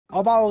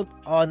about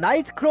a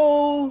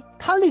Nightcrow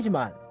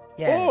talisman.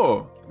 Yeah.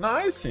 Oh,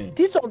 nice.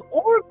 This one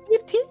all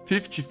 50?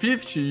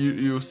 50-50,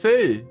 you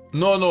say?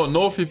 No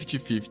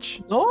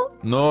 50-50. No?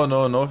 No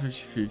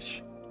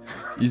 50-50.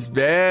 It's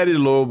very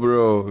low,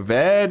 bro.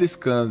 Very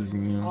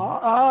scanzinho.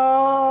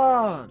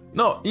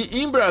 No,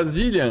 in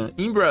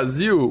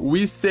Brazil,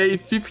 we say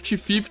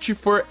 50-50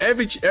 for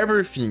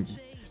everything.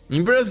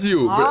 In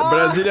Brazil,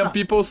 Brazilian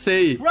people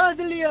say...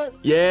 Brazilian.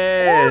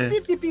 Yeah. Or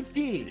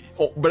 50-50.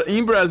 Oh,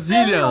 in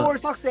Brazilian... Or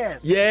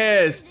success.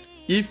 Yes.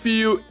 If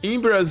you...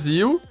 In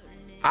Brazil,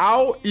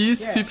 all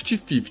is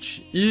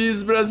 50-50.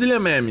 Is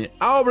Brazilian meme.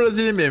 All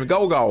Brazilian meme.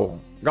 Gal.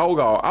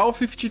 All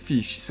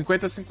 50-50.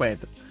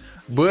 50-50.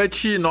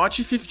 But not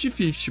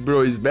 50-50,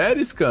 bro. It's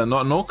better scan.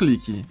 No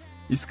clique.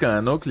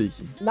 Scan, no click.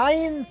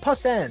 9%,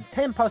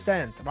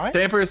 10%, right?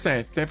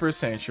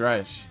 10%,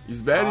 right?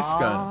 It's better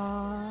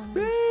scan.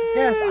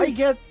 Yes, I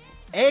get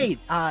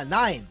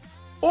 9.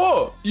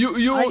 Oh,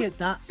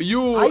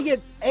 I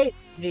get 8.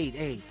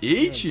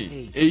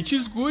 8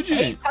 is good.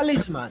 8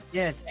 talisman.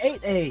 Yes,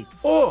 8.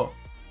 Oh,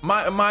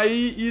 my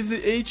is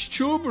 8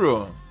 too,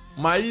 bro.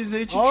 My is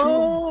 8 too.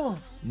 Oh,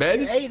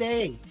 very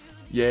 8.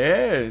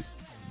 Yes,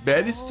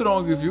 very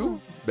strong,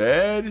 viu?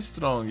 Very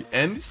strong.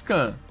 And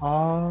scan.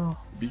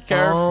 Be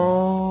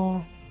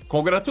careful.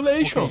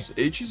 Congratulations.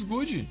 Okay. 8 is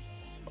good.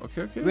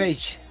 Okay.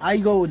 Wait, I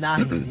go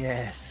 9.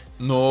 Yes.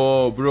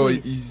 No, bro,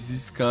 Please.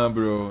 it's scam,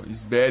 bro.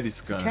 It's bad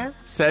scam. Scam?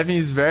 7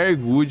 is very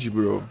good,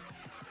 bro.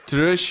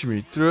 Trust me.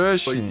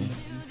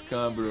 It's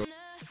scam, bro.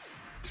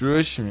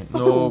 Trust me.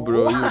 No,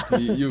 bro,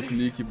 you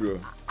click, bro.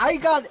 I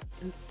got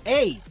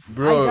 8.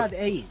 Bro, I got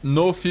 8.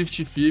 No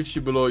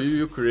 50-50, bro.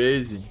 You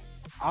crazy.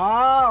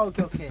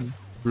 Okay.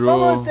 Bro.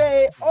 Someone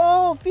say,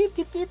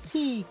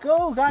 50-50.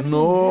 Go, Gami.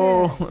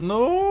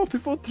 No,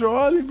 people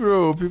trolling,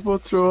 bro. People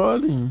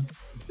trolling.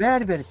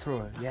 Very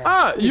troll.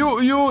 Yeah.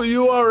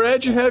 You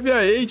already have a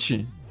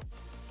 8.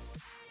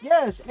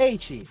 Yes,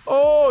 8.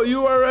 Oh,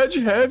 you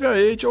already have a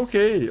 8.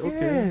 Okay.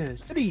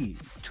 Yes, 3,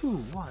 2,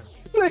 1.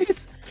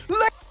 Please,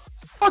 let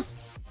us.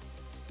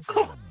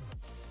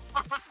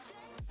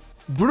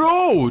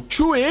 Bro,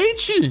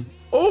 280?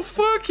 Oh,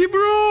 fuck,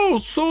 bro.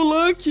 So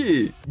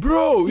lucky.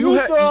 Bro, you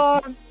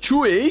have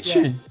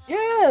 280?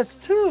 Yes,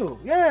 2.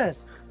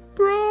 Yes.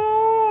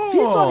 Bro.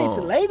 This one is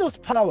Leidos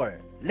power.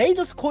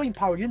 Leidos coin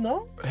power, you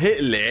know?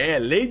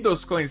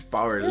 Leidos coins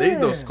power. Yeah.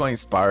 Leidos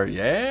coins power.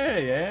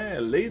 Yeah.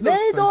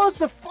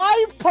 Leidos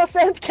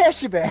 5%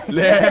 cashback.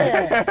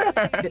 Yeah.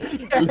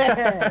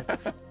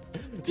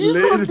 This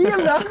would be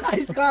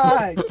nice,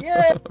 guys.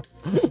 Yeah.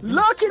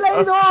 Lucky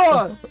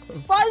Leidos.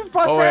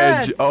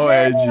 5%.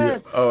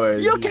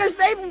 Edge. You can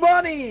save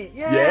money.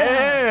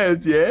 Yeah.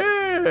 Yes.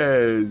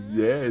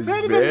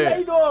 Very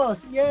Leidos.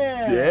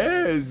 Yeah.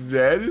 Yes,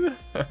 very.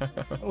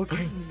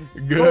 Okay.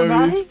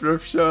 Gami is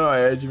professional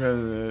Edge,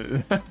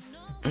 man.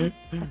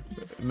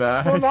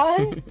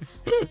 Nice.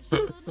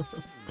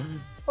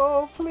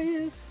 Oh,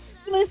 please.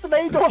 Please,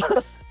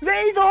 Leidos.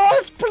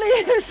 Leidos,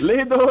 please.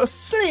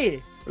 Leidos.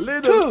 3,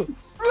 Leidos. 2,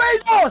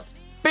 Leidos.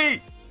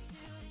 P.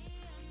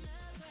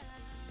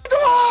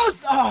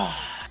 Leidos.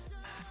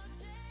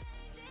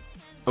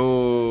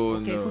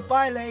 Oh, Okay, no.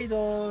 goodbye,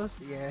 Leidos.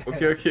 Yeah.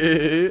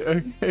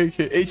 Okay.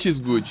 8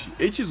 is good.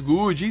 8 is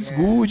good.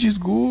 It's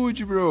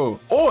good, bro.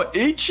 Oh,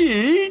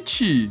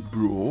 88,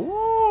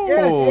 bro.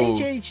 Yes,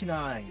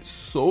 H9.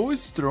 So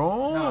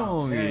strong.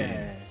 No,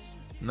 yes.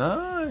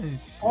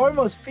 Nice.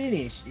 Almost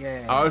finished.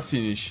 Yeah. I'll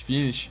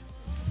finish.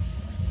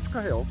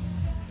 축하해요.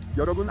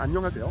 여러분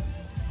안녕하세요.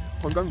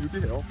 건강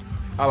유지해요.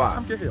 알아.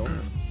 함께해요.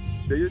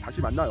 내일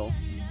다시 만나요.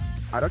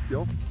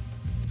 알았지요?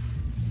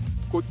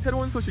 곧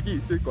새로운 소식이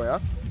있을 거야.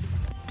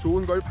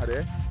 좋은 걸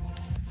바래.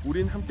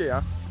 우린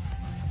함께야.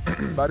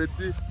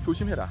 말했지?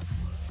 조심해라.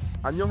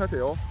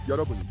 안녕하세요,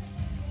 여러분.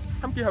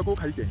 함께하고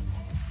갈게.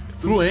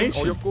 Fluente.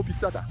 어렵고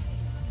비싸다.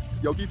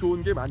 여기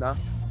좋은 게 많아.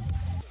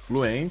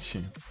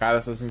 Fluente. Cara,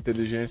 essas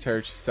inteligência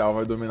artificial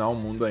vai dominar o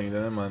mundo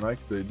ainda, né, mano? Olha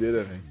que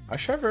doideira, velho. A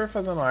Xavier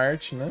fazendo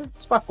arte, né?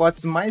 Os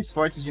pacotes mais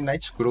fortes de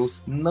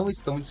Nightcrows não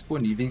estão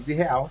disponíveis em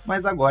real,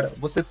 mas agora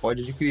você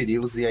pode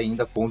adquiri-los e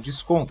ainda com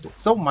desconto.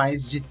 São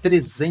mais de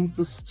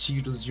 300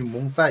 tiros de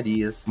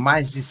montarias,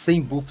 mais de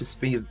 100 buffs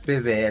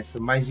PVS,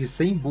 mais de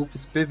 100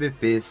 buffs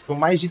PVPs, com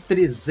mais de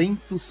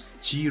 300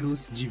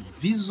 tiros de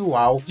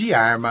visual de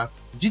arma,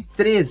 de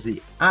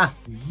 13 a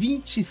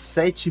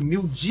 27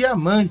 mil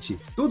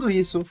diamantes. Tudo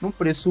isso num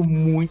preço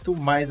muito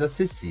mais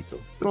acessível.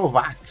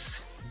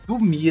 Trovax do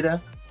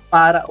Mira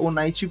para o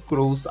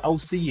Nightcrows,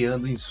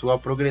 auxiliando em sua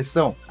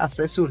progressão.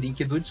 Acesse o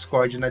link do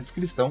Discord na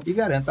descrição e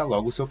garanta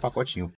logo o seu pacotinho.